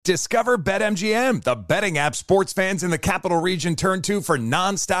Discover BetMGM, the betting app sports fans in the capital region turn to for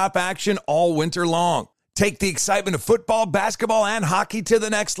nonstop action all winter long. Take the excitement of football, basketball, and hockey to the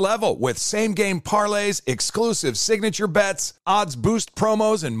next level with same-game parlays, exclusive signature bets, odds boost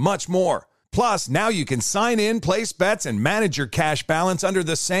promos, and much more. Plus, now you can sign in, place bets, and manage your cash balance under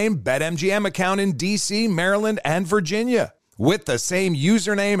the same BetMGM account in D.C., Maryland, and Virginia. With the same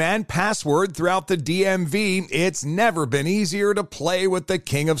username and password throughout the DMV, it's never been easier to play with the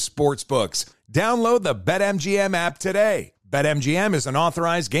king of sportsbooks. Download the BetMGM app today. BetMGM is an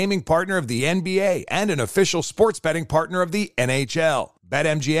authorized gaming partner of the NBA and an official sports betting partner of the NHL.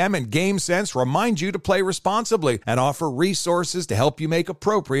 BetMGM and GameSense remind you to play responsibly and offer resources to help you make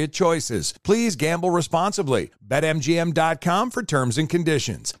appropriate choices. Please gamble responsibly. BetMGM.com for terms and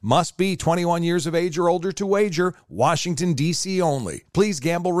conditions. Must be 21 years of age or older to wager. Washington, D.C. only. Please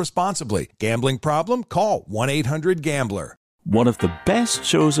gamble responsibly. Gambling problem? Call 1-800-GAMBLER. One of the best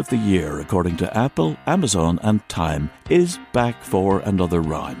shows of the year, according to Apple, Amazon, and Time, is back for another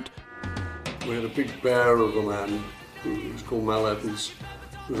round. We had a big bear of a man who was called Mal Evans,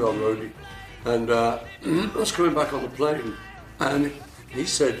 who was our roadie. And I was coming back on the plane, and he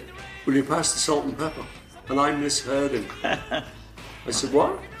said, "Will you pass the salt and pepper?" And I misheard him. I said,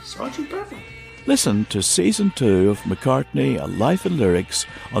 "What? Sergeant Pepper?" Listen to Season 2 of McCartney, A Life in Lyrics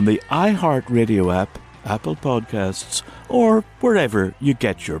on the iHeartRadio app, Apple Podcasts, or wherever you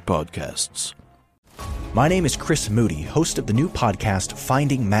get your podcasts. My name is Chris Moody, host of the new podcast,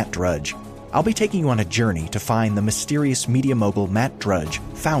 Finding Matt Drudge. I'll be taking you on a journey to find the mysterious media mogul Matt Drudge,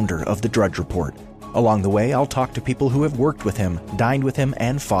 founder of The Drudge Report. Along the way, I'll talk to people who have worked with him, dined with him,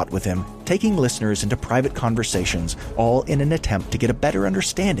 and fought with him, taking listeners into private conversations, all in an attempt to get a better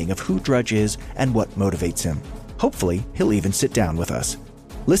understanding of who Drudge is and what motivates him. Hopefully, he'll even sit down with us.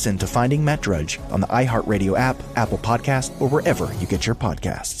 Listen to Finding Matt Drudge on the iHeartRadio app, Apple Podcast, or wherever you get your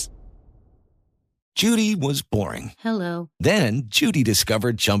podcasts. Judy was boring. Hello. Then Judy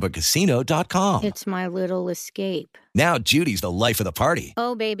discovered ChumbaCasino.com. It's my little escape. Now Judy's the life of the party.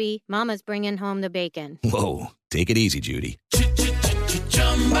 Oh, baby, mama's bringing home the bacon. Whoa, take it easy, Judy.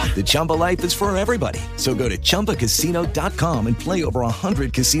 The Chumba life is for everybody. So go to ChumbaCasino.com and play over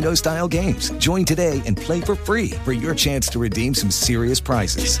 100 casino-style games. Join today and play for free for your chance to redeem some serious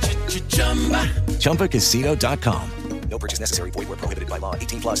prizes. ChumbaCasino.com. No purchase necessary. Void where prohibited by law.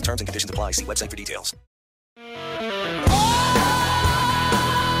 18 plus terms and conditions apply. See website for details.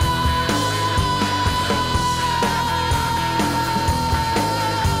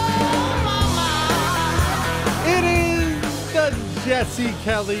 It is the Jesse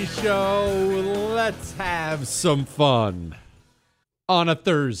Kelly Show. Let's have some fun on a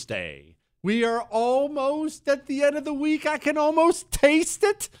Thursday. We are almost at the end of the week. I can almost taste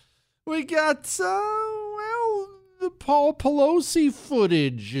it. We got, the Paul Pelosi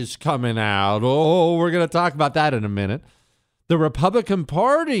footage is coming out. Oh, we're going to talk about that in a minute. The Republican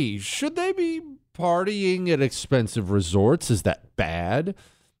Party, should they be partying at expensive resorts? Is that bad?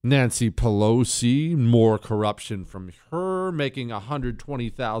 Nancy Pelosi, more corruption from her, making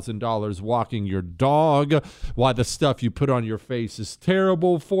 $120,000 walking your dog. Why the stuff you put on your face is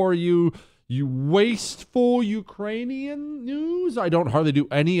terrible for you. You wasteful Ukrainian news. I don't hardly do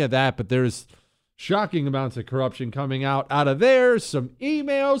any of that, but there's shocking amounts of corruption coming out of there. Some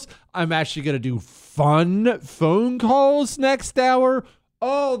emails. I'm actually going to do fun phone calls next hour.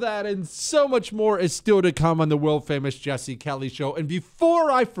 All that and so much more is still to come on the world-famous Jesse Kelly Show. And before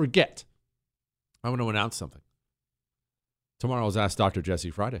I forget, I want to announce something. Tomorrow is Ask Dr.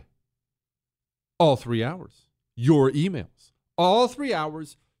 Jesse Friday. All 3 hours. Your emails. All 3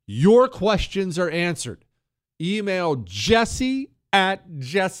 hours. Your questions are answered. Email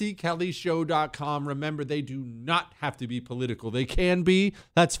jesse@jessekellyshow.com. Remember, they do not have to be political. They can be.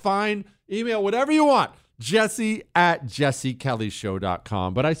 That's fine. Email whatever you want.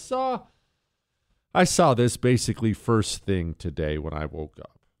 Jesse@jessekellyshow.com. But I saw this basically first thing today when I woke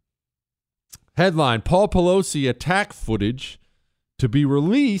up. Headline, Paul Pelosi attack footage to be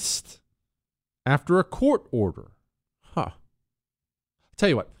released after a court order. I'll tell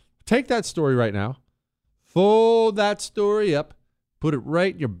you what. Take that story right now. Fold that story up. Put it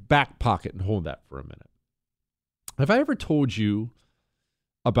right in your back pocket and hold that for a minute. Have I ever told you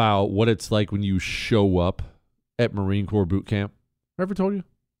about what it's like when you show up at Marine Corps boot camp? Ever told you?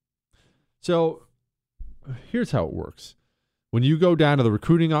 So here's how it works. When you go down to the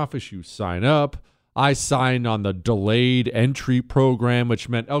recruiting office, you sign up. I signed on the delayed entry program, which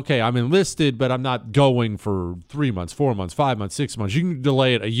meant, okay, I'm enlisted, but I'm not going for 3 months, 4 months, 5 months, 6 months. You can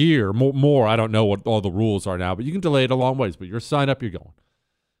delay it a year, more. I don't know what all the rules are now, but you can delay it a long ways. But you're signed up, you're going.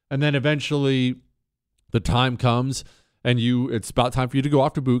 And then eventually the time comes And it's about time for you to go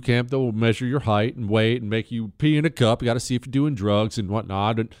off to boot camp. They'll measure your height and weight and make you pee in a cup. You got to see if you're doing drugs and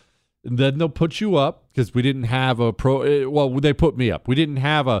whatnot. And then they'll put you up because we didn't have they put me up. We didn't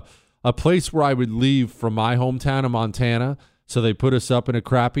have a place where I would leave from my hometown of Montana. So they put us up in a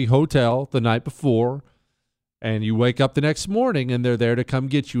crappy hotel the night before. And you wake up the next morning and they're there to come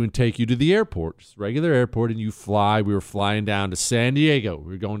get you and take you to the airport, just regular airport, and you fly. We were flying down to San Diego.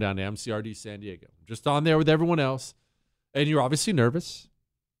 We were going down to MCRD San Diego, just on there with everyone else. And you're obviously nervous.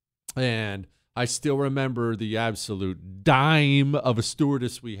 And I still remember the absolute dime of a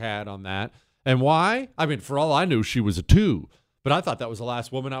stewardess we had on that. And why? I mean, for all I knew, she was a 2. But I thought that was the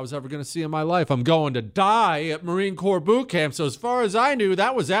last woman I was ever going to see in my life. I'm going to die at Marine Corps boot camp. So as far as I knew,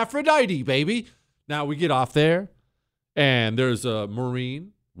 that was Aphrodite, baby. Now we get off there, and there's a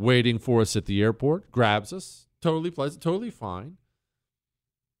Marine waiting for us at the airport, grabs us, totally pleasant, totally fine,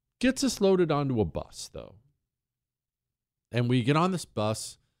 gets us loaded onto a bus, though. And we get on this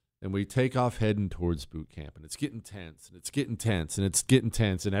bus, and we take off heading towards boot camp, and it's getting tense, and it's getting tense, and it's getting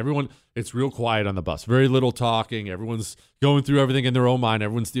tense, and everyone, it's real quiet on the bus, very little talking, everyone's going through everything in their own mind,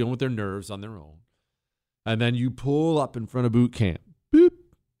 everyone's dealing with their nerves on their own. And then you pull up in front of boot camp, boop,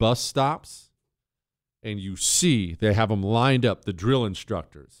 bus stops. And you see they have them lined up, the drill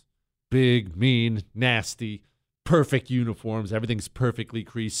instructors. Big, mean, nasty, perfect uniforms. Everything's perfectly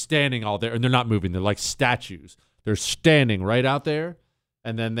creased, standing all there. And they're not moving. They're like statues. They're standing right out there.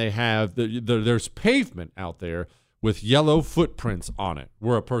 And then they have, there's pavement out there with yellow footprints on it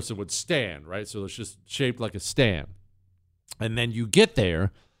where a person would stand, right? So it's just shaped like a stand. And then you get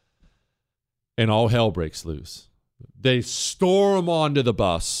there, and all hell breaks loose. They storm onto the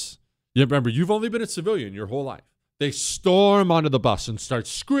bus. You remember, you've only been a civilian your whole life. They storm onto the bus and start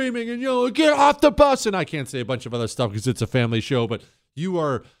screaming and yelling, "Get off the bus!" And I can't say a bunch of other stuff because it's a family show, but you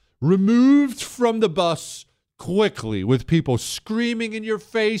are removed from the bus quickly with people screaming in your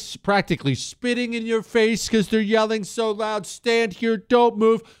face, practically spitting in your face because they're yelling so loud, "Stand here, don't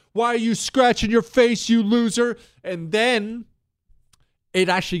move. Why are you scratching your face, you loser?" And then it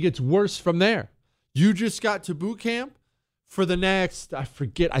actually gets worse from there. You just got to boot camp. For the next, I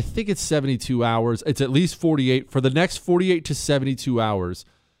think it's 72 hours. It's at least 48. For the next 48 to 72 hours,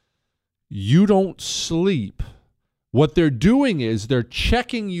 you don't sleep. What they're doing is they're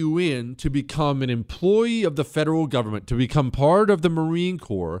checking you in to become an employee of the federal government, to become part of the Marine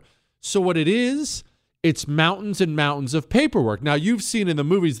Corps. So what it is, it's mountains and mountains of paperwork. Now, you've seen in the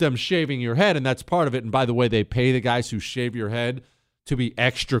movies them shaving your head, and that's part of it. And by the way, they pay the guys who shave your head to be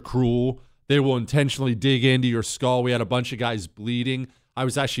extra cruel. They will intentionally dig into your skull. We had a bunch of guys bleeding. I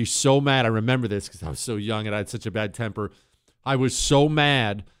was actually so mad. I remember this because I was so young and I had such a bad temper. I was so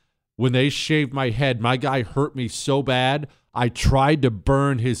mad when they shaved my head. My guy hurt me so bad. I tried to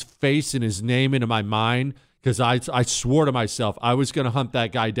burn his face and his name into my mind because I swore to myself I was going to hunt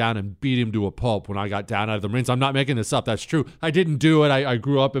that guy down and beat him to a pulp when I got down out of the Marines. I'm not making this up. That's true. I didn't do it. I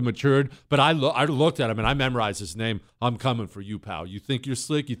grew up and matured, but I looked at him and I memorized his name. "I'm coming for you, pal. You think you're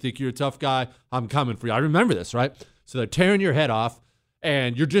slick? You think you're a tough guy? I'm coming for you." I remember this, right? So they're tearing your head off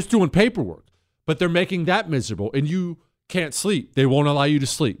and you're just doing paperwork, but they're making that miserable and you can't sleep. They won't allow you to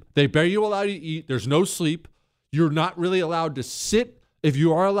sleep. They barely allow you to eat. There's no sleep. You're not really allowed to sit. If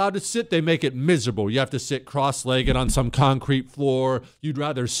you are allowed to sit, they make it miserable. You have to sit cross-legged on some concrete floor. You'd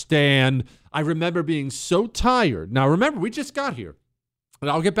rather stand. I remember being so tired. Now, remember, we just got here.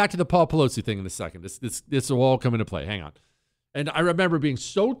 And I'll get back to the Paul Pelosi thing in a second. This will all come into play. Hang on. And I remember being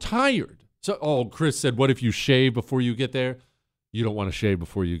so tired. Chris said, "What if you shave before you get there?" You don't want to shave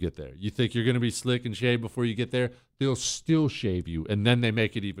before you get there. You think you're going to be slick and shave before you get there? They'll still shave you, and then they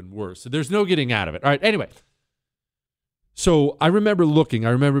make it even worse. So there's no getting out of it. All right, anyway. So I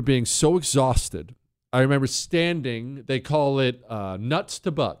remember being so exhausted. I remember standing, they call it nuts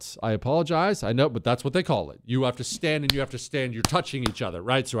to butts. I apologize, I know, but that's what they call it. You have to stand and you have to stand. You're touching each other,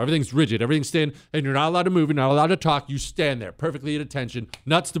 right? So everything's rigid, everything's stand, and you're not allowed to move, you're not allowed to talk. You stand there, perfectly at attention.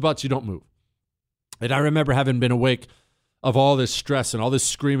 Nuts to butts, you don't move. And I remember having been awake of all this stress and all this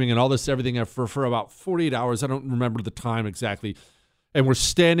screaming and all this everything for about 48 hours. I don't remember the time exactly. And we're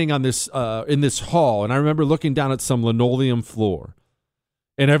standing on this in this hall, and I remember looking down at some linoleum floor,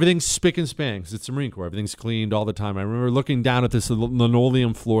 and everything's spick and span because it's the Marine Corps. Everything's cleaned all the time. I remember looking down at this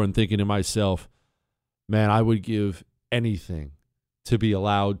linoleum floor and thinking to myself, man, I would give anything to be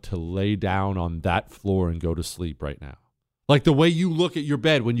allowed to lay down on that floor and go to sleep right now. Like the way you look at your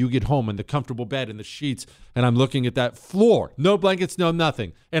bed when you get home and the comfortable bed and the sheets, and I'm looking at that floor, no blankets, no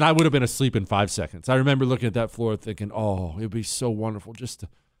nothing. And I would have been asleep in 5 seconds. I remember looking at that floor thinking, oh, it'd be so wonderful just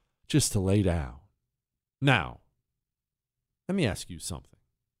to lay down. Now, let me ask you something.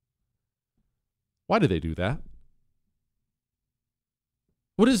 Why do they do that?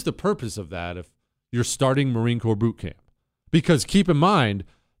 What is the purpose of that if you're starting Marine Corps boot camp? Because keep in mind,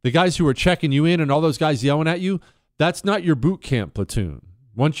 the guys who are checking you in and all those guys yelling at you, that's not your boot camp platoon.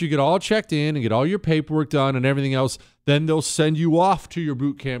 Once you get all checked in and get all your paperwork done and everything else, then they'll send you off to your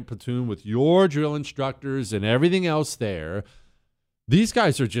boot camp platoon with your drill instructors and everything else there. These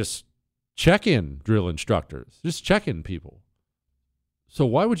guys are just check-in drill instructors, just check-in people. So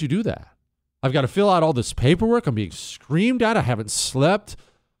why would you do that? I've got to fill out all this paperwork. I'm being screamed at. I haven't slept.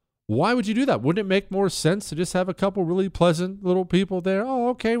 Why would you do that? Wouldn't it make more sense to just have a couple really pleasant little people there? Oh,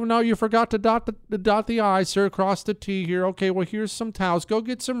 okay. Well, no, you forgot to dot the I, sir. Cross the T here. Okay, well, here's some towels. Go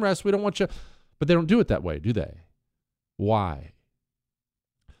get some rest. We don't want you. But they don't do it that way, do they? Why?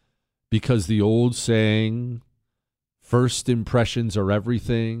 Because the old saying, first impressions are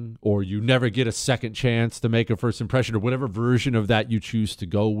everything, or you never get a second chance to make a first impression, or whatever version of that you choose to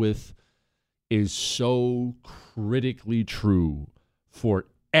go with, is so critically true for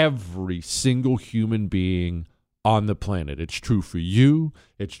every single human being on the planet. It's true for you.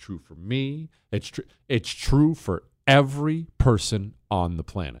 It's true for me. It's true for every person on the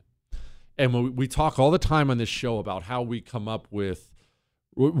planet. And we talk all the time on this show about how we come up with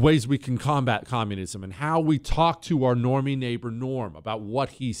ways we can combat communism and how we talk to our normie neighbor Norm about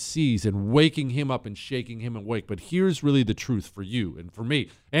what he sees and waking him up and shaking him awake. But here's really the truth for you and for me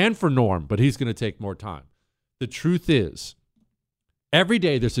and for Norm, but he's going to take more time. The truth is, every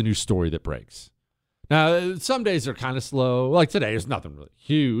day there's a new story that breaks. Now, some days are kind of slow. Like today, there's nothing really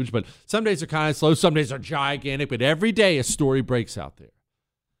huge, but some days are kind of slow. Some days are gigantic, but every day a story breaks out there.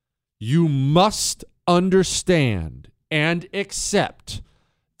 You must understand and accept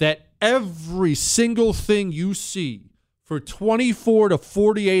that every single thing you see for 24 to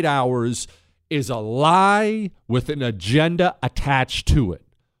 48 hours is a lie with an agenda attached to it.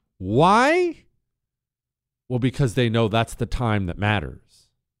 Why? Well, because they know that's the time that matters.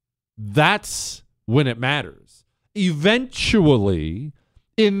 That's when it matters. Eventually,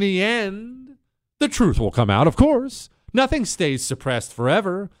 in the end, the truth will come out, of course. Nothing stays suppressed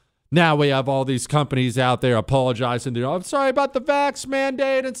forever. Now we have all these companies out there apologizing. I'm sorry about the vax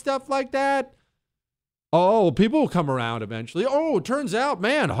mandate and stuff like that. Oh, people will come around eventually. Oh, it turns out,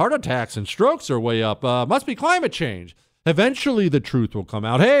 man, heart attacks and strokes are way up. Must be climate change. Eventually, the truth will come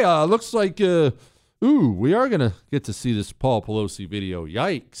out. Hey, looks like... we are going to get to see this Paul Pelosi video.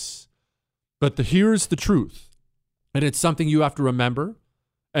 Yikes. But here's the truth. And it's something you have to remember.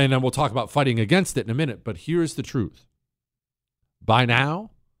 And then we'll talk about fighting against it in a minute. But here's the truth. By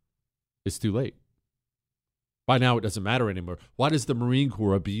now, it's too late. By now, it doesn't matter anymore. Why does the Marine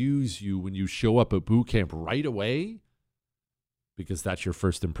Corps abuse you when you show up at boot camp right away? Because that's your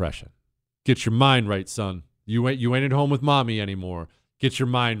first impression. Get your mind right, son. You ain't at home with mommy anymore. Get your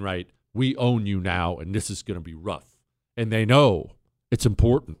mind right. We own you now, and this is going to be rough. And they know it's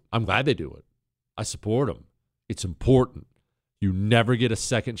important. I'm glad they do it. I support them. It's important. You never get a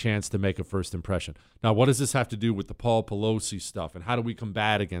second chance to make a first impression. Now, what does this have to do with the Paul Pelosi stuff, and how do we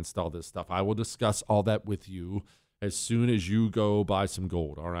combat against all this stuff? I will discuss all that with you as soon as you go buy some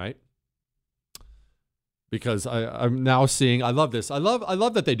gold, all right? Because I'm now seeing, I love this. I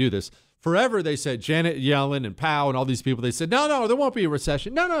love that they do this. Forever, they said, Janet Yellen and Powell and all these people, they said, no, there won't be a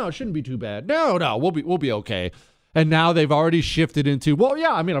recession. No, it shouldn't be too bad. No, we'll be okay. And now they've already shifted into, well,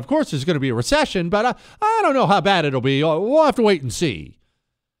 yeah, I mean, of course there's going to be a recession, but I don't know how bad it'll be. We'll have to wait and see.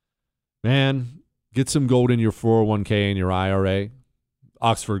 Man, get some gold in your 401k and your IRA.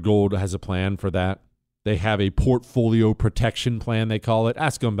 Oxford Gold has a plan for that. They have a portfolio protection plan, they call it.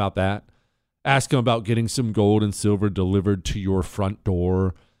 Ask them about that. Ask them about getting some gold and silver delivered to your front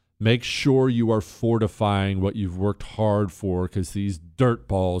door. Make sure you are fortifying what you've worked hard for, because these dirt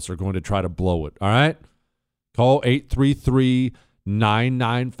balls are going to try to blow it, all right? Call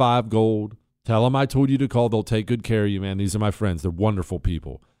 833-995-GOLD. Tell them I told you to call. They'll take good care of you, man. These are my friends. They're wonderful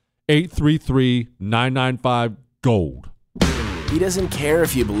people. 833-995-GOLD. He doesn't care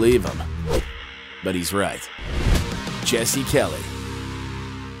if you believe him, but he's right. Jesse Kelly.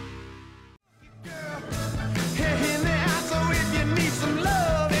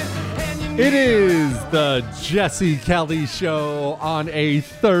 It is the Jesse Kelly Show on a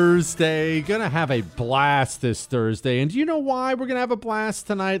Thursday. Gonna have a blast this Thursday. And do you know why we're gonna have a blast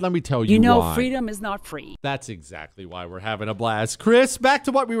tonight? Let me tell you why. Freedom is not free. That's exactly why we're having a blast. Chris, back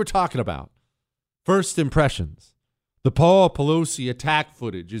to what we were talking about. First impressions. The Paul Pelosi attack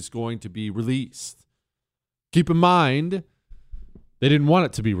footage is going to be released. Keep in mind, they didn't want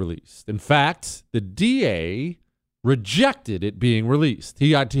it to be released. In fact, the DA rejected it being released.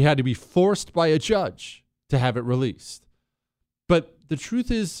 He had to be forced by a judge to have it released. But the truth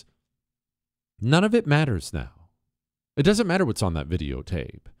is, none of it matters now. It doesn't matter what's on that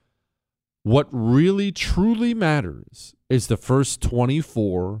videotape. What really, truly matters is the first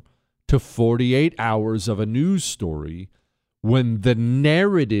 24 to 48 hours of a news story when the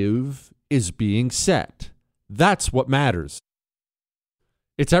narrative is being set. That's what matters.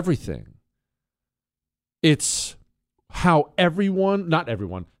 It's everything. It's how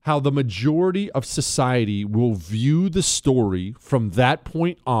how the majority of society will view the story from that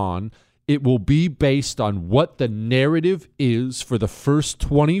point on. It will be based on what the narrative is for the first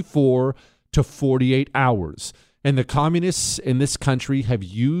 24 to 48 hours. And the communists in this country have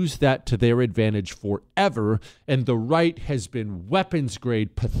used that to their advantage forever, and the right has been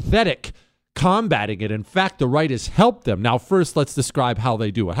weapons-grade pathetic combating it. In fact, the right has helped them. Now, first, let's describe how they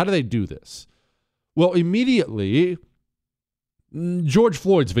do it. How do they do this? Well, immediately, George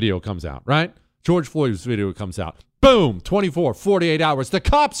Floyd's video comes out, right? George Floyd's video comes out. Boom, 24, 48 hours. The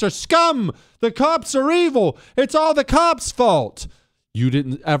cops are scum. The cops are evil. It's all the cops' fault. You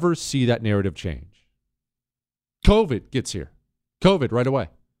didn't ever see that narrative change. COVID gets here. COVID right away.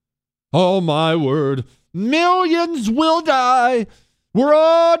 Oh, my word. Millions will die. We're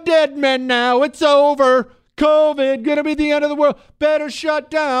all dead men now. It's over. COVID, gonna be the end of the world. Better shut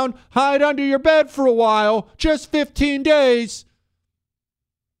down. Hide under your bed for a while. Just 15 days.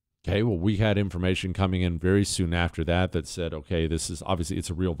 Okay, well, we had information coming in very soon after that said, okay, this is obviously, it's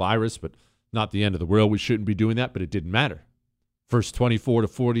a real virus, but not the end of the world. We shouldn't be doing that, but it didn't matter. First 24 to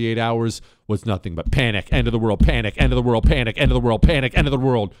 48 hours was nothing but panic, end of the world, panic, end of the world, panic, end of the world, panic, end of the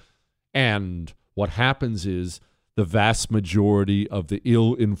world. And what happens is the vast majority of the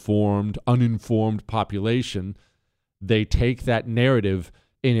ill-informed, uninformed population, they take that narrative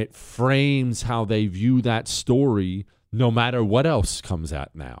and it frames how they view that story no matter what else comes out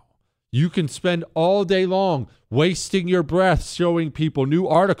now. You can spend all day long wasting your breath showing people new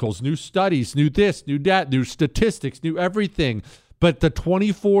articles, new studies, new this, new that, new statistics, new everything. But the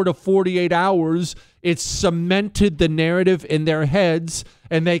 24 to 48 hours, it's cemented the narrative in their heads,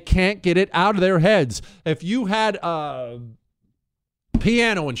 and they can't get it out of their heads. If you had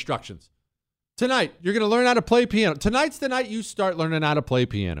piano instructions, tonight you're going to learn how to play piano. Tonight's the night you start learning how to play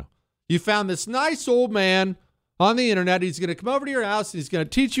piano. You found this nice old man on the internet. He's going to come over to your house and he's going to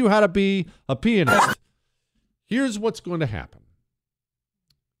teach you how to be a pianist. Here's what's going to happen.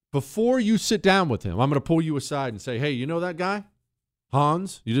 Before you sit down with him, I'm going to pull you aside and say, hey, you know that guy?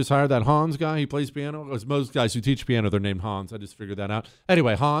 Hans? You just hired that Hans guy? He plays piano? Because most guys who teach piano, they're named Hans. I just figured that out.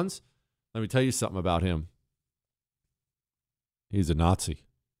 Anyway, Hans, let me tell you something about him. He's a Nazi.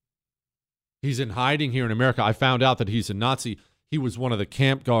 He's in hiding here in America. I found out that he's a Nazi. He was one of the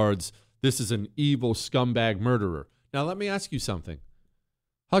camp guards. This is an evil scumbag murderer. Now, let me ask you something.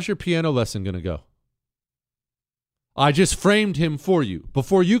 How's your piano lesson going to go? I just framed him for you.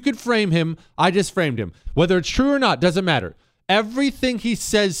 Before you could frame him, I just framed him. Whether it's true or not, doesn't matter. Everything he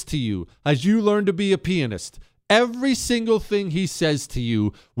says to you as you learn to be a pianist, every single thing he says to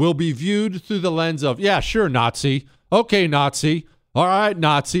you will be viewed through the lens of, yeah, sure, Nazi. Okay, Nazi. All right,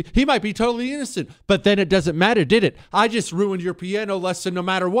 Nazi. He might be totally innocent, but then it doesn't matter, did it? I just ruined your piano lesson no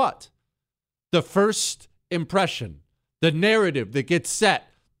matter what. The first impression, the narrative that gets set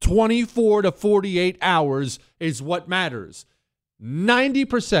 24 to 48 hours is what matters.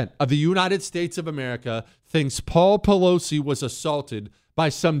 90% of the United States of America thinks Paul Pelosi was assaulted by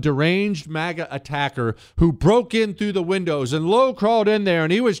some deranged MAGA attacker who broke in through the windows and low crawled in there,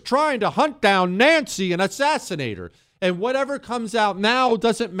 and he was trying to hunt down Nancy and assassinate her. And whatever comes out now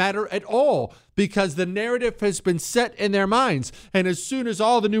doesn't matter at all because the narrative has been set in their minds. And as soon as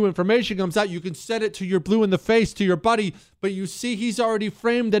all the new information comes out, you can send it to your blue in the face, to your buddy. But you see, he's already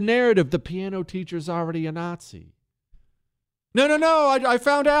framed the narrative. The piano teacher's already a Nazi. No. I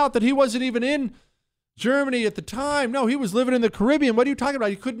found out that he wasn't even in Germany at the time. No, he was living in the Caribbean. What are you talking about?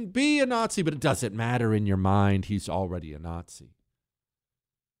 He couldn't be a Nazi, but it doesn't matter in your mind. He's already a Nazi.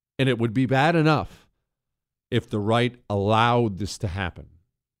 And it would be bad enough if the right allowed this to happen.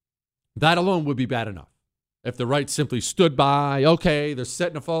 That alone would be bad enough. If the right simply stood by, okay, they're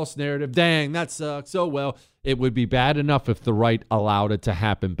setting a false narrative, dang, that sucks, oh well. It would be bad enough if the right allowed it to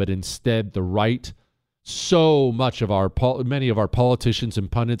happen, but instead the right, so much of many of our politicians and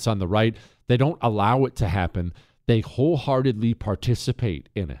pundits on the right, they don't allow it to happen. They wholeheartedly participate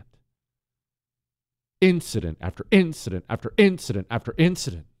in it. Incident after incident after incident after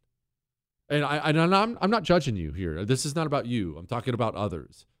incident. And I'm not judging you here. This is not about you. I'm talking about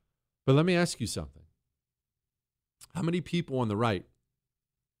others. But let me ask you something. How many people on the right,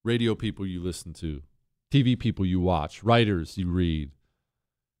 radio people you listen to, TV people you watch, writers you read,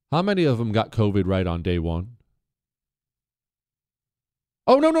 how many of them got COVID right on day one?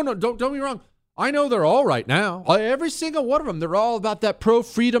 Oh, no. Don't get me wrong. I know they're all right now. Every single one of them, they're all about that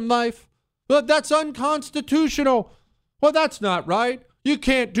pro-freedom life. But that's unconstitutional. Well, that's not right. You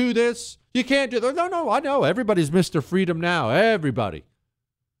can't do this. You can't do that. No, I know. Everybody's Mr. Freedom now. Everybody.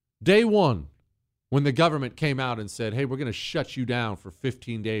 Day one, when the government came out and said, hey, we're going to shut you down for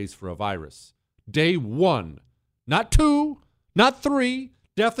 15 days for a virus. Day one. Not 2, not 3,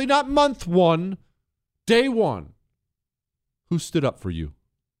 definitely not month 1. Day one. Who stood up for you?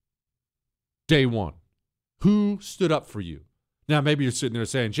 Day one. Who stood up for you? Now, maybe you're sitting there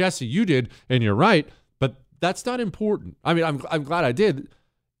saying, Jesse, you did, and you're right, but that's not important. I mean, I'm glad I did.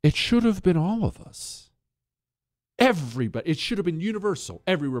 It should have been all of us. Everybody. It should have been universal.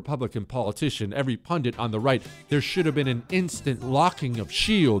 Every Republican politician, every pundit on the right, there should have been an instant locking of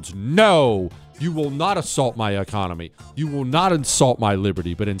shields. No, you will not assault my economy. You will not insult my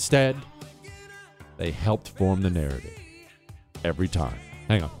liberty. But instead, they helped form the narrative. Every time.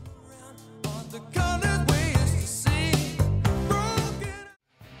 Hang on.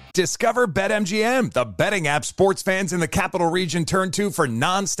 Discover BetMGM, the betting app sports fans in the capital region turn to for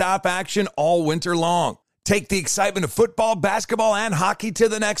nonstop action all winter long. Take the excitement of football, basketball, and hockey to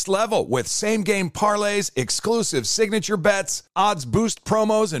the next level with same-game parlays, exclusive signature bets, odds boost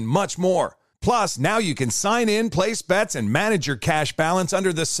promos, and much more. Plus, now you can sign in, place bets, and manage your cash balance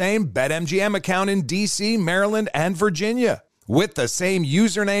under the same BetMGM account in D.C., Maryland, and Virginia. With the same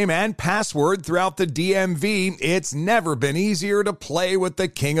username and password throughout the DMV, it's never been easier to play with the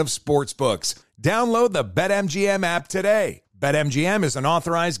king of sportsbooks. Download the BetMGM app today. BetMGM is an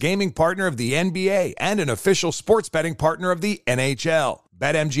authorized gaming partner of the NBA and an official sports betting partner of the NHL.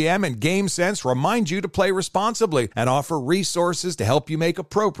 BetMGM and GameSense remind you to play responsibly and offer resources to help you make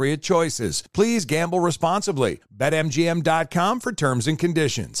appropriate choices. Please gamble responsibly. BetMGM.com for terms and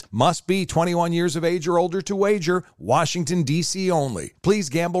conditions. Must be 21 years of age or older to wager. Washington, D.C. only. Please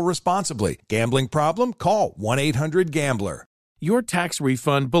gamble responsibly. Gambling problem? Call 1-800-GAMBLER. Your tax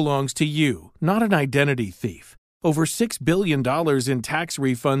refund belongs to you, not an identity thief. Over $6 billion in tax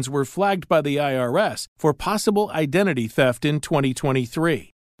refunds were flagged by the IRS for possible identity theft in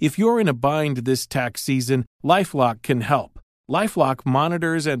 2023. If you're in a bind this tax season, LifeLock can help. LifeLock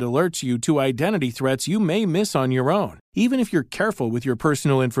monitors and alerts you to identity threats you may miss on your own, even if you're careful with your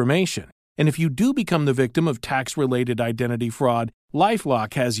personal information. And if you do become the victim of tax-related identity fraud,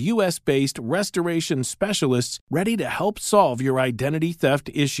 LifeLock has U.S.-based restoration specialists ready to help solve your identity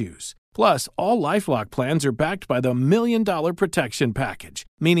theft issues. Plus, all LifeLock plans are backed by the $1 Million Protection Package,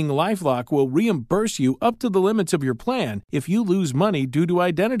 meaning LifeLock will reimburse you up to the limits of your plan if you lose money due to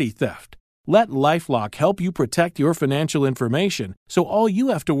identity theft. Let LifeLock help you protect your financial information, so all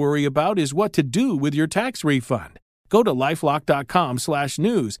you have to worry about is what to do with your tax refund. Go to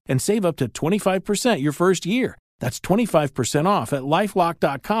LifeLock.com/news and save up to 25% your first year. That's 25% off at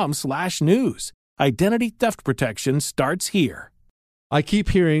LifeLock.com/news. Identity theft protection starts here. I keep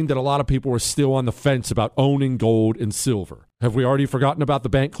hearing that a lot of people are still on the fence about owning gold and silver. Have we already forgotten about the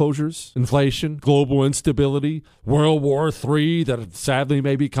bank closures, inflation, global instability, World War III that sadly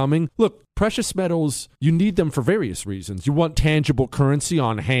may be coming? Look, precious metals, you need them for various reasons. You want tangible currency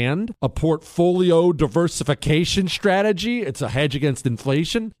on hand, a portfolio diversification strategy. It's a hedge against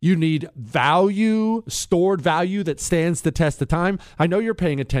inflation. You need value, stored value that stands the test of time. I know you're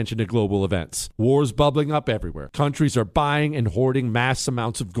paying attention to global events. Wars bubbling up everywhere. Countries are buying and hoarding mass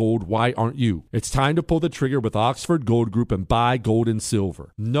amounts of gold. Why aren't you? It's time to pull the trigger with Oxford Gold Group and buy gold and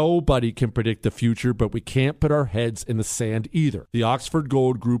silver. Nobody can predict the future, but we can't put our heads in the sand either. The Oxford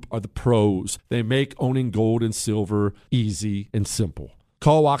Gold Group are the pros. They make owning gold and silver easy and simple.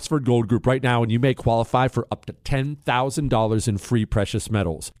 Call Oxford Gold Group right now and you may qualify for up to $10,000 in free precious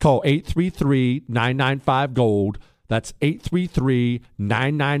metals. Call 833-995-GOLD. That's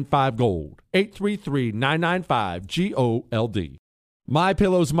 833-995-GOLD. 833-995-GOLD.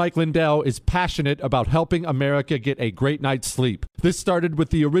 MyPillow's Mike Lindell is passionate about helping America get a great night's sleep. This started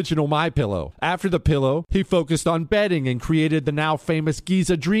with the original MyPillow. After the pillow, he focused on bedding and created the now famous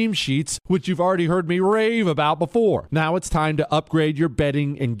Giza Dream Sheets, which you've already heard me rave about before. Now it's time to upgrade your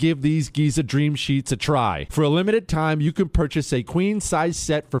bedding and give these Giza Dream Sheets a try. For a limited time, you can purchase a queen size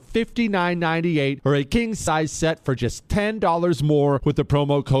set for $59.98 or a king size set for just $10 more with the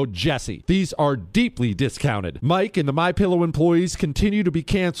promo code Jesse. These are deeply discounted. Mike and the MyPillow employees continue continue to be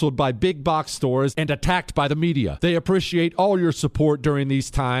canceled by big box stores and attacked by the media. They appreciate all your support during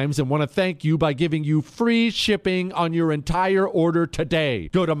these times and want to thank you by giving you free shipping on your entire order today.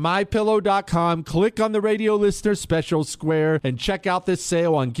 Go to MyPillow.com, click on the radio listener special square, and check out this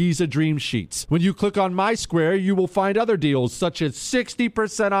sale on Giza Dream Sheets. When you click on My Square, you will find other deals such as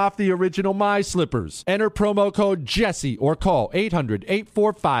 60% off the original My Slippers. Enter promo code Jesse or call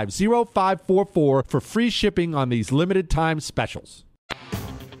 800-845-0544 for free shipping on these limited time specials.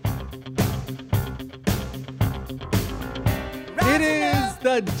 It is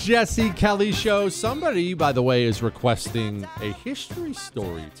the Jesse Kelly Show. Somebody, by the way, is requesting a history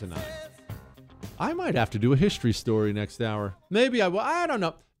story tonight. I might have to do a history story next hour. Maybe I will. I don't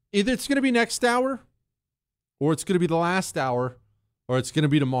know. Either it's going to be next hour, or it's going to be the last hour, or it's going to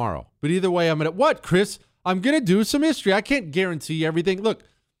be tomorrow. But either way, I'm going to... What, Chris? I'm going to do some history. I can't guarantee everything. Look,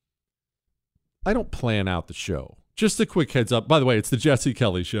 I don't plan out the show. Just a quick heads up. By the way, it's the Jesse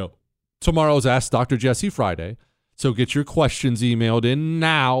Kelly Show. Tomorrow's Ask Dr. Jesse Friday. So get your questions emailed in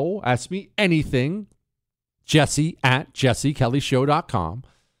now. Ask me anything. Jesse@jessekellyshow.com.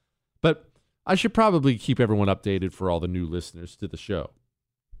 But I should probably keep everyone updated for all the new listeners to the show.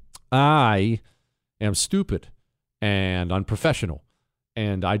 I am stupid and unprofessional,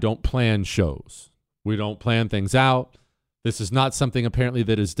 and I don't plan shows. We don't plan things out. This is not something apparently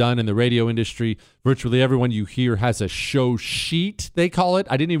that is done in the radio industry. Virtually everyone you hear has a show sheet, they call it.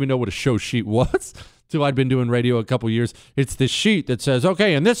 I didn't even know what a show sheet was until I'd been doing radio a couple years. It's this sheet that says,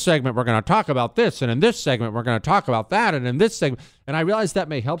 okay, in this segment, we're going to talk about this, and in this segment, we're going to talk about that, and in this segment. And I realize that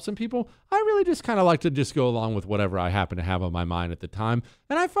may help some people. I really just kind of like to just go along with whatever I happen to have on my mind at the time.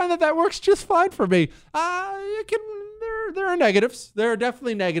 And I find that works just fine for me. There are negatives. There are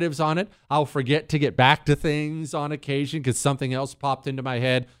definitely negatives on it. I'll forget to get back to things on occasion because something else popped into my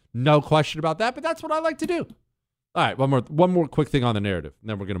head. No question about that, but that's what I like to do. All right, one more quick thing on the narrative, and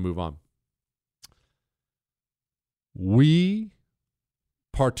then we're going to move on. We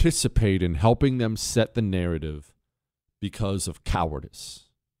participate in helping them set the narrative because of cowardice.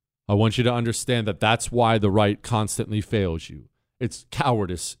 I want you to understand that that's why the right constantly fails you. It's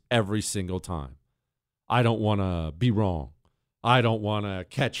cowardice every single time. I don't want to be wrong. I don't want to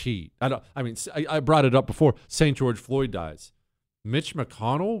catch heat. I brought it up before. St. George Floyd dies. Mitch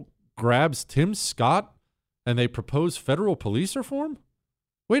McConnell grabs Tim Scott and they propose federal police reform?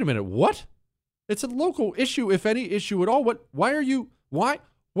 Wait a minute, what? It's a local issue, if any issue at all. Why?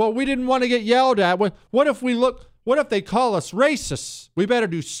 Well, we didn't want to get yelled at. What if they call us racists? We better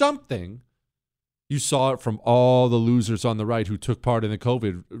do something. You saw it from all the losers on the right who took part in the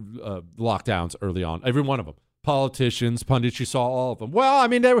COVID lockdowns early on. Every one of them. Politicians, pundits, you saw all of them. Well,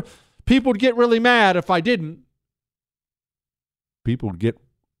 people would get really mad if I didn't. People would get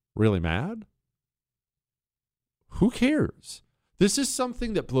really mad? Who cares? This is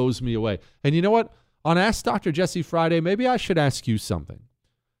something that blows me away. And you know what? On Ask Dr. Jesse Friday, maybe I should ask you something.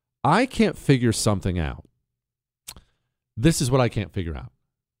 I can't figure something out. This is what I can't figure out.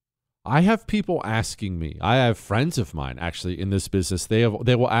 I have people asking me, I have friends of mine actually in this business, they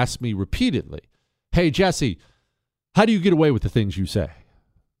will ask me repeatedly, hey, Jesse, how do you get away with the things you say?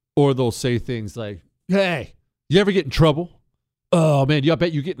 Or they'll say things like, hey, you ever get in trouble? Oh, man, I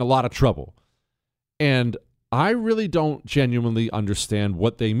bet you get in a lot of trouble. And I really don't genuinely understand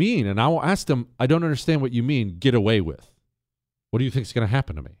what they mean. And I will ask them, I don't understand what you mean, get away with. What do you think is going to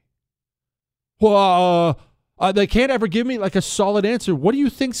happen to me? Well, they can't ever give me like a solid answer. What do you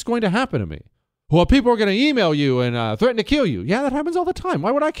think is going to happen to me? Well, people are going to email you and threaten to kill you. Yeah, that happens all the time.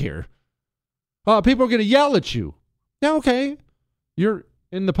 Why would I care? People are going to yell at you. Yeah, okay. You're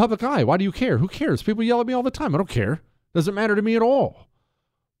in the public eye. Why do you care? Who cares? People yell at me all the time. I don't care. Doesn't matter to me at all.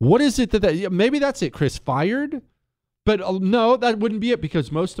 What is it that maybe that's it, Chris, fired? But no, that wouldn't be it,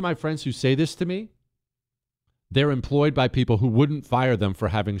 because most of my friends who say this to me, they're employed by people who wouldn't fire them for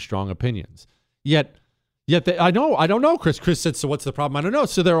having strong opinions. Yet I don't know, Chris. Chris said, so what's the problem? I don't know.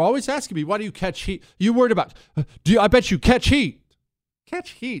 So they're always asking me, why do you catch heat? You worried about, I bet you catch heat. Catch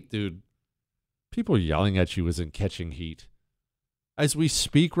heat, dude. People yelling at you isn't catching heat. As we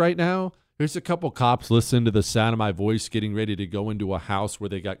speak right now, there's a couple cops listening to the sound of my voice getting ready to go into a house where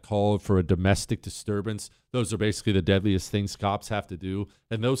they got called for a domestic disturbance. Those are basically the deadliest things cops have to do.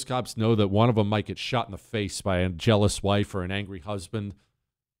 And those cops know that one of them might get shot in the face by a jealous wife or an angry husband.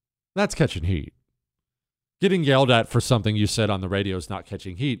 That's catching heat. Getting yelled at for something you said on the radio is not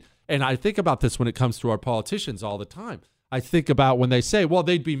catching heat. And I think about this when it comes to our politicians all the time. I think about when they say, well,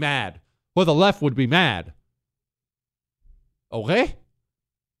 they'd be mad. Well, the left would be mad. Okay?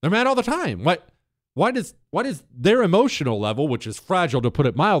 They're mad all the time. Why does their emotional level, which is fragile to put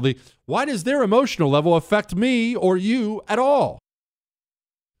it mildly, why does their emotional level affect me or you at all?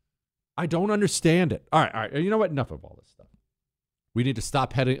 I don't understand it. All right. You know what? Enough of all this stuff. We need to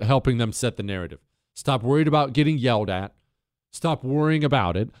stop helping them set the narrative. Stop worried about getting yelled at. Stop worrying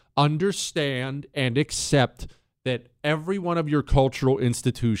about it. Understand and accept that every one of your cultural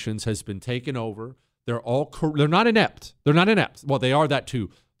institutions has been taken over. They're not inept. They're not inept. Well, they are that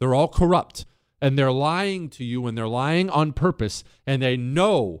too. They're all corrupt. And they're lying to you, and they're lying on purpose. And they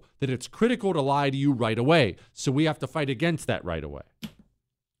know that it's critical to lie to you right away. So we have to fight against that right away.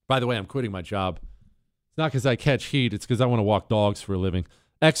 By the way, I'm quitting my job. It's not because I catch heat. It's because I want to walk dogs for a living.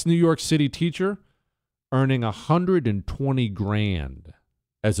 Ex-New York City teacher earning $120,000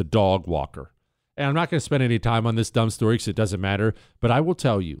 as a dog walker. And I'm not going to spend any time on this dumb story because it doesn't matter. But I will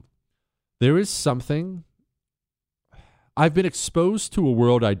tell you, there is something. I've been exposed to a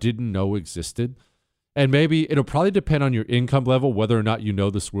world I didn't know existed. And maybe it'll probably depend on your income level whether or not you know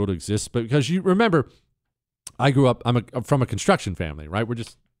this world exists. But because you remember, I grew up, I'm from a construction family, right? We're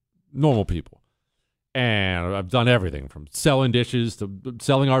just normal people. And I've done everything from selling dishes to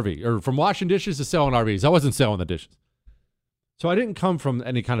selling RV, or from washing dishes to selling RVs. I wasn't selling the dishes. So I didn't come from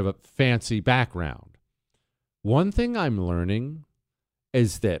any kind of a fancy background. One thing I'm learning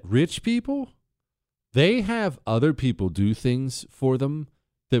is that rich people, they have other people do things for them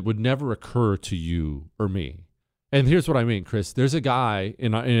that would never occur to you or me. And here's what I mean, Chris. There's a guy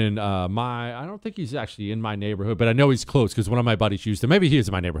in my, I don't think he's actually in my neighborhood, but I know he's close because one of my buddies used to. Maybe he is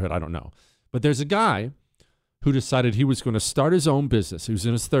in my neighborhood. I don't know. But there's a guy who decided he was going to start his own business. He was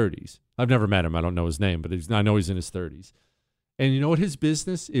in his 30s. I've never met him. I don't know his name, but I know he's in his 30s. And you know what his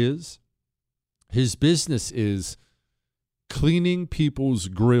business is? His business is cleaning people's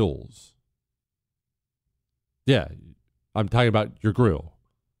grills. Yeah, I'm talking about your grill,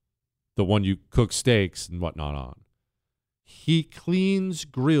 the one you cook steaks and whatnot on. He cleans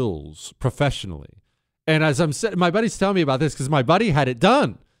grills professionally. And as I'm saying, my buddy's telling me about this because my buddy had it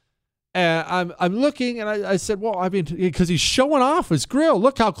done. And I'm looking, and I said, well, I mean, because he's showing off his grill.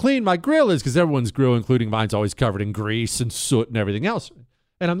 Look how clean my grill is, because everyone's grill, including mine's, always covered in grease and soot and everything else.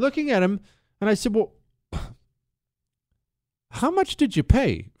 And I'm looking at him, and I said, well, how much did you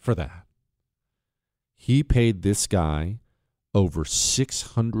pay for that? He paid this guy over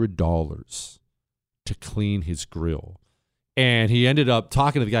 $600 to clean his grill. And he ended up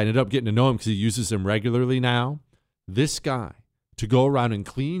talking to the guy, ended up getting to know him because he uses him regularly now. This guy, to go around and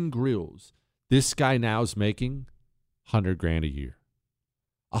clean grills, this guy now is making $100,000 a year.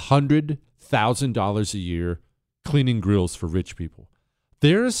 $100,000 a year cleaning grills for rich people.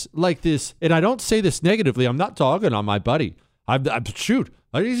 There's like this, and I don't say this negatively. I'm not dogging on my buddy. Shoot,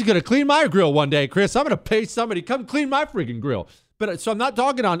 he's going to clean my grill one day, Chris. I'm going to pay somebody come clean my freaking grill. But so I'm not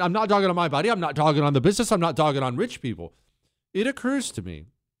dogging on my buddy. I'm not dogging on the business. I'm not dogging on rich people. It occurs to me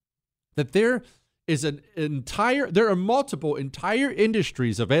that there are multiple entire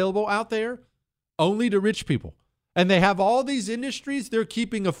industries available out there only to rich people. And they have all these industries they're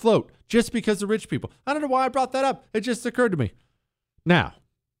keeping afloat just because of rich people. I don't know why I brought that up. It just occurred to me. Now,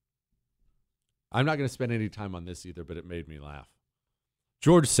 I'm not going to spend any time on this either, but it made me laugh.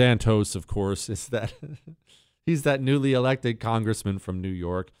 George Santos, of course, is that he's that newly elected congressman from New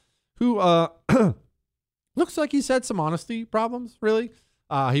York who looks like he's had some honesty problems, really.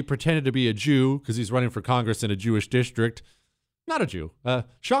 He pretended to be a Jew because he's running for Congress in a Jewish district. Not a Jew.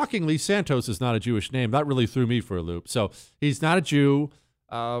 Shockingly, Santos is not a Jewish name. That really threw me for a loop. So he's not a Jew.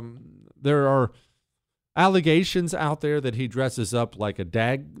 There are allegations out there that he dresses up like a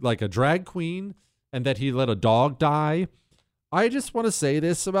drag queen and that he let a dog die. I just want to say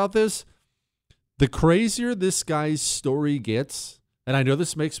this about this. The crazier this guy's story gets, and I know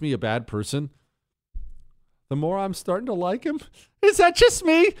this makes me a bad person, the more I'm starting to like him. Is that just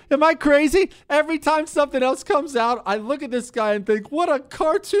me? Am I crazy? Every time something else comes out, I look at this guy and think, what a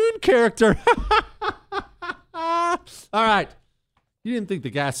cartoon character. All right. You didn't think the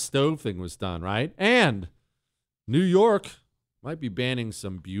gas stove thing was done, right? And New York might be banning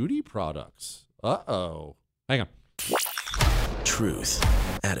some beauty products. Uh-oh. Hang on. Truth,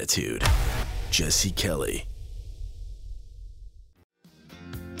 attitude, Jesse Kelly.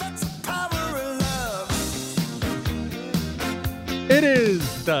 It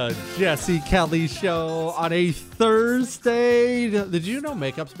is the Jesse Kelly Show on a Thursday. Did you know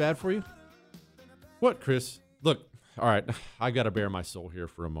makeup's bad for you? What, Chris? Look, all right, I got to bare my soul here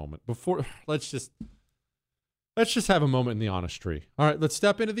for a moment. Let's just have a moment in the honest tree. All right, let's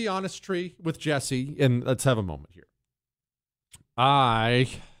step into the honest tree with Jesse, and let's have a moment here. I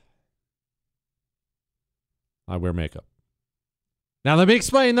wear makeup. Now, let me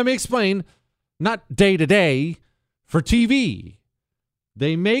explain. Not day to day, for TV.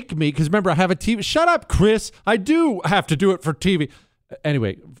 They make me, because remember, I have a TV. Shut up, Chris. I do have to do it for TV.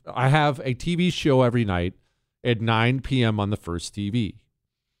 Anyway, I have a TV show every night at 9 p.m. on the First TV.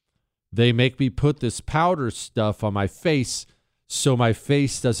 They make me put this powder stuff on my face so my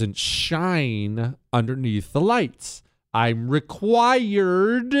face doesn't shine underneath the lights. I'm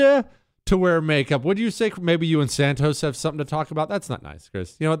required to wear makeup. What do you say? Maybe you and Santos have something to talk about? That's not nice,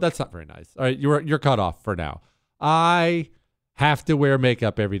 Chris. You know what? That's not very nice. All right, you're cut off for now. I have to wear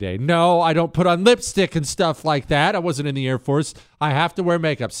makeup every day. No, I don't put on lipstick and stuff like that. I wasn't in the Air Force. I have to wear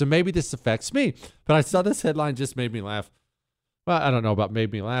makeup. So maybe this affects me. But I saw this headline, just made me laugh. Well, I don't know about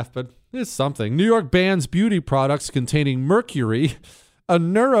made me laugh, but it's something. New York bans beauty products containing mercury, a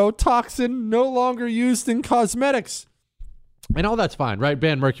neurotoxin no longer used in cosmetics. And all that's fine, right?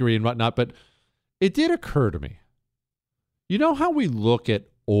 Ban mercury and whatnot. But it did occur to me. You know how we look at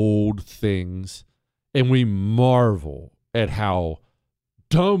old things and we marvel at how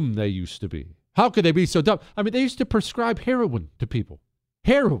dumb they used to be? How could they be so dumb? I mean, they used to prescribe heroin to people.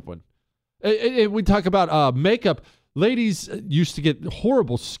 Heroin. We talk about makeup. Ladies used to get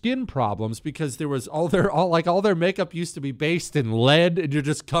horrible skin problems because there was all their makeup used to be based in lead, and you're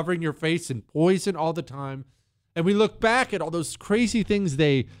just covering your face in poison all the time. And we look back at all those crazy things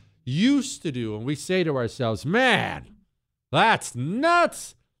they used to do, and we say to ourselves, man, that's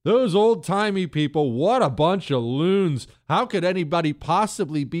nuts. Those old-timey people, what a bunch of loons. How could anybody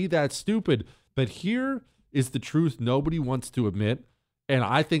possibly be that stupid? But here is the truth nobody wants to admit, and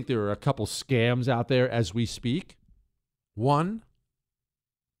I think there are a couple scams out there as we speak. One,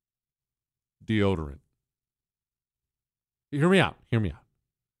 deodorant. Hear me out.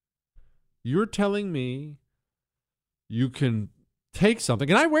 You're telling me you can take something,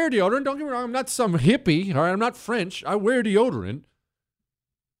 and I wear deodorant. Don't get me wrong, I'm not some hippie, all right? I'm not French. I wear deodorant.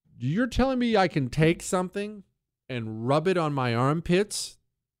 You're telling me I can take something and rub it on my armpits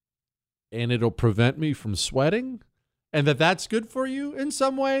and it'll prevent me from sweating? And that's good for you in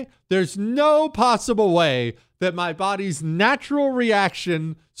some way? There's no possible way that my body's natural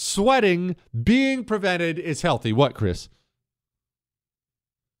reaction, sweating, being prevented, is healthy. What, Chris?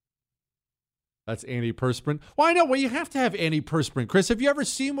 That's antiperspirant. Well, I know. Well, you have to have antiperspirant, Chris. Have you ever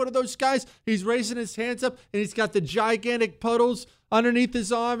seen one of those guys? He's raising his hands up, and he's got the gigantic puddles underneath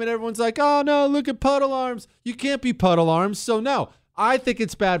his arm, and everyone's like, oh, no, look at puddle arms. You can't be puddle arms. So, no, I think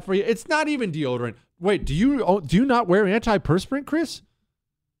it's bad for you. It's not even deodorant. Wait, do you not wear antiperspirant, Chris?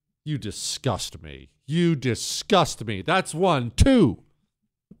 You disgust me. That's one. Two,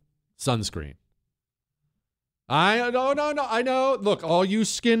 sunscreen. I know. Look, all you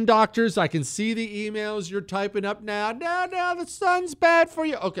skin doctors, I can see the emails you're typing up now. No, the sun's bad for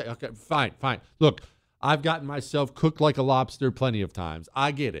you. Okay, fine. Look, I've gotten myself cooked like a lobster plenty of times.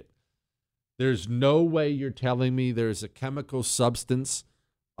 I get it. There's no way you're telling me there's a chemical substance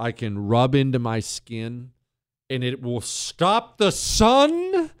I can rub into my skin and it will stop the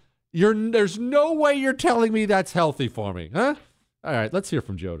sun? There's no way you're telling me that's healthy for me, huh? All right, let's hear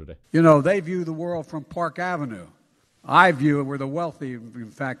from Joe today. You know, they view the world from Park Avenue. I view it, we're the wealthy.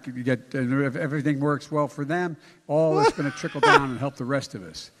 In fact, you get if everything works well for them, all is going to trickle down and help the rest of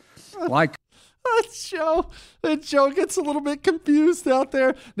us. Like Joe gets a little bit confused out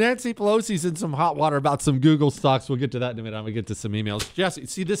there. Nancy Pelosi's in some hot water about some Google stocks. We'll get to that in a minute. I'm going to get to some emails. Jesse,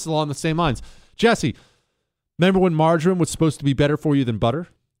 see, this is along the same lines. Jesse, remember when margarine was supposed to be better for you than butter?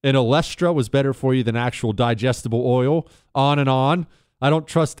 And Olestra was better for you than actual digestible oil? On and on. I don't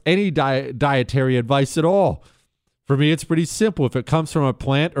trust any dietary advice at all. For me, it's pretty simple. If it comes from a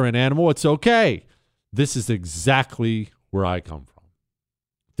plant or an animal, it's okay. This is exactly where I come from.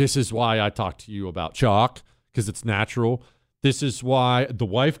 This is why I talk to you about chalk, because it's natural. This is why the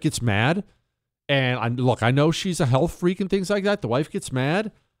wife gets mad. And I know she's a health freak and things like that. The wife gets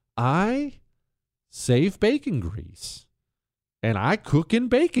mad. I save bacon grease. And I cook in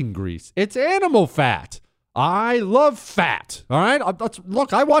bacon grease. It's animal fat. I love fat. All right?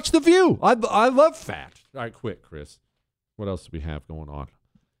 Look, I watch The View. I love fat. All right, quick, Chris. What else do we have going on?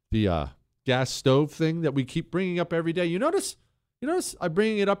 The gas stove thing that we keep bringing up every day. You notice I'm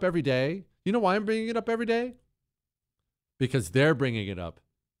bringing it up every day. You know why I'm bringing it up every day? Because they're bringing it up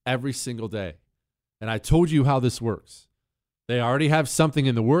every single day. And I told you how this works. They already have something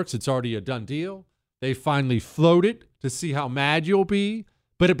in the works. It's already a done deal. They finally float it to see how mad you'll be.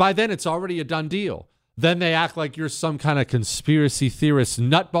 But by then, it's already a done deal. Then they act like you're some kind of conspiracy theorist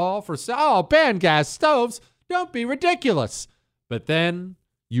nutball for, ban gas stoves. Don't be ridiculous. But then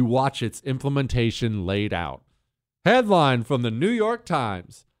you watch its implementation laid out. Headline from the New York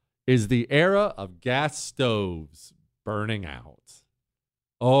Times: is the era of gas stoves burning out?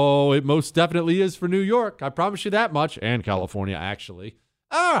 Oh, it most definitely is for New York. I promise you that much. And California, actually.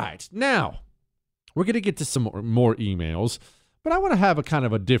 All right. Now, we're going to get to some more emails. But I want to have a kind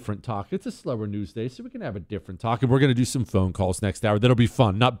of a different talk. It's a slower news day, so we can have a different talk. And we're going to do some phone calls next hour. That'll be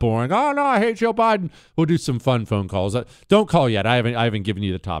fun, not boring. Oh, no, I hate Joe Biden. We'll do some fun phone calls. Don't call yet. I haven't given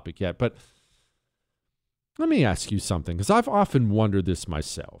you the topic yet. But let me ask you something, because I've often wondered this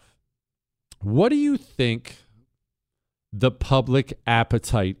myself. What do you think the public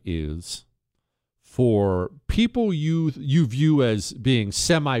appetite is for people you view as being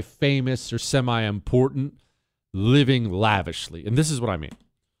semi-famous or semi-important living lavishly? And this is what I mean.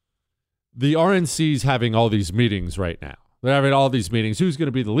 The RNC's having all these meetings right now. They're having all these meetings. Who's going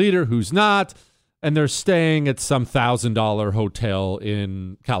to be the leader? Who's not? And they're staying at some $1,000 hotel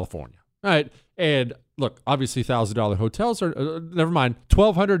in California. All right. And look, obviously $1,000 hotels are, never mind,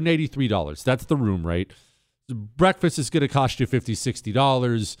 $1,283. That's the room rate. Breakfast is going to cost you $50,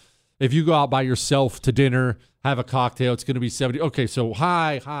 $60. If you go out by yourself to dinner, have a cocktail, it's going to be $70. Okay, so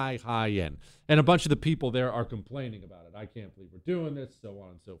high end. And a bunch of the people there are complaining about it. I can't believe we're doing this, so on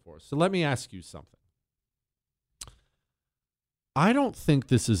and so forth. So let me ask you something. I don't think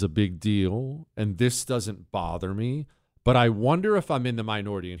this is a big deal, and this doesn't bother me, but I wonder if I'm in the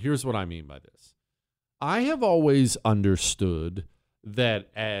minority, and here's what I mean by this. I have always understood that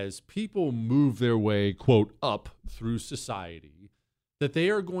as people move their way, quote, up through society, that they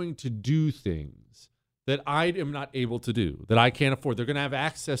are going to do things that I am not able to do, that I can't afford. They're going to have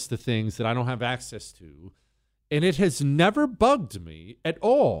access to things that I don't have access to. And it has never bugged me at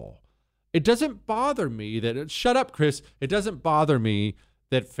all. It doesn't bother me that, shut up, Chris. It doesn't bother me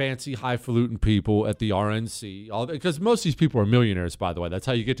that fancy highfalutin people at the RNC, because most of these people are millionaires, by the way. That's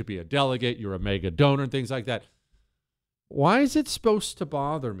how you get to be a delegate. You're a mega donor and things like that. Why is it supposed to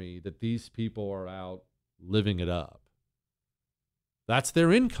bother me that these people are out living it up? That's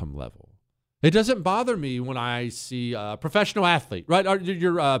their income level. It doesn't bother me when I see a professional athlete, right?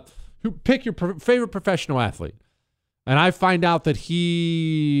 Pick your favorite professional athlete. And I find out that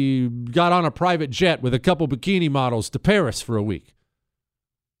he got on a private jet with a couple bikini models to Paris for a week.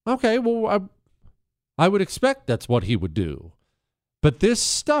 Okay, well, I would expect that's what he would do. But this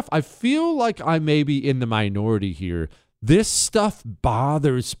stuff, I feel like I may be in the minority here. This stuff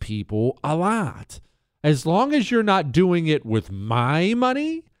bothers people a lot. As long as you're not doing it with my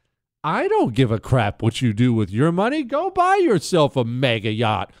money, I don't give a crap what you do with your money. Go buy yourself a mega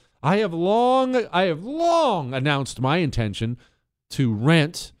yacht. I have long announced my intention to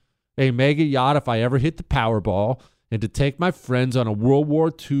rent a mega yacht if I ever hit the Powerball, and to take my friends on a World War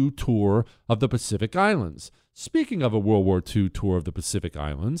II tour of the Pacific Islands. Speaking of a World War II tour of the Pacific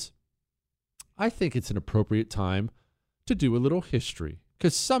Islands, I think it's an appropriate time to do a little history,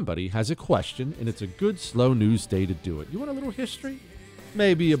 because somebody has a question, and it's a good slow news day to do it. You want a little history?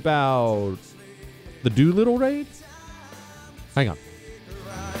 Maybe about the Doolittle raid? Hang on.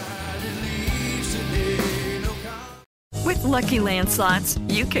 With Lucky Land Slots,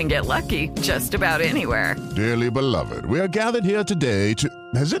 you can get lucky just about anywhere. Dearly beloved, we are gathered here today to...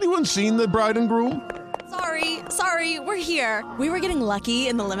 Has anyone seen the bride and groom? Sorry, we're here. We were getting lucky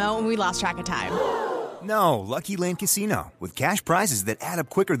in the limo and we lost track of time. No, Lucky Land Casino, with cash prizes that add up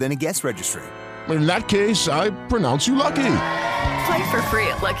quicker than a guest registry. In that case, I pronounce you lucky. Play for free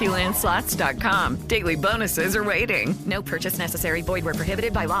at LuckyLandSlots.com. Daily bonuses are waiting. No purchase necessary. Void where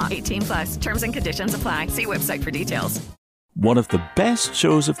prohibited by law. 18+. Terms and conditions apply. See website for details. One of the best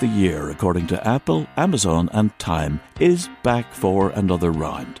shows of the year, according to Apple, Amazon, and Time, is back for another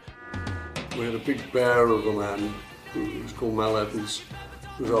round. We had a big bear of a man who was called Mal Evans,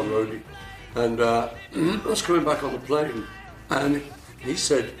 who was our roadie. And I was coming back on the plane, and he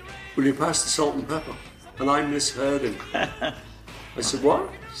said, "Will you pass the salt and pepper?" And I misheard him. I said, "What?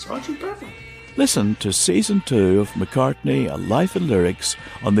 Sergeant Pepper?" Listen to Season 2 of McCartney, A Life in Lyrics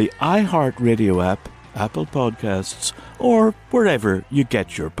on the iHeartRadio app, Apple Podcasts, or wherever you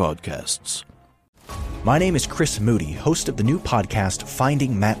get your podcasts. My name is Chris Moody, host of the new podcast,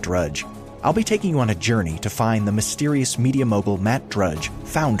 Finding Matt Drudge. I'll be taking you on a journey to find the mysterious media mogul Matt Drudge,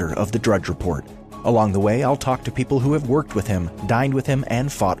 founder of The Drudge Report. Along the way, I'll talk to people who have worked with him, dined with him,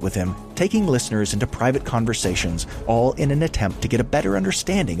 and fought with him, taking listeners into private conversations, all in an attempt to get a better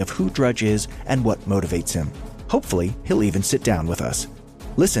understanding of who Drudge is and what motivates him. Hopefully, he'll even sit down with us.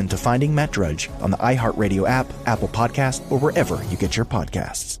 Listen to Finding Matt Drudge on the iHeartRadio app, Apple Podcast, or wherever you get your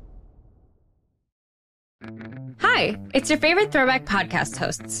podcasts. Hi, it's your favorite Throwback Podcast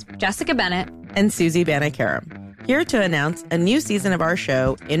hosts, Jessica Bennett and Susie Banikarim, here to announce a new season of our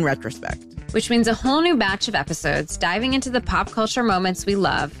show, In Retrospect. Which means a whole new batch of episodes diving into the pop culture moments we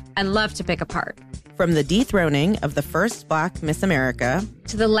love and love to pick apart. From the dethroning of the first Black Miss America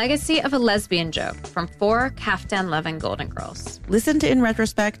to the legacy of a lesbian joke from 4 Kaftan-loving Golden Girls. Listen to In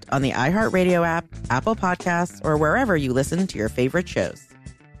Retrospect on the iHeartRadio app, Apple Podcasts, or wherever you listen to your favorite shows.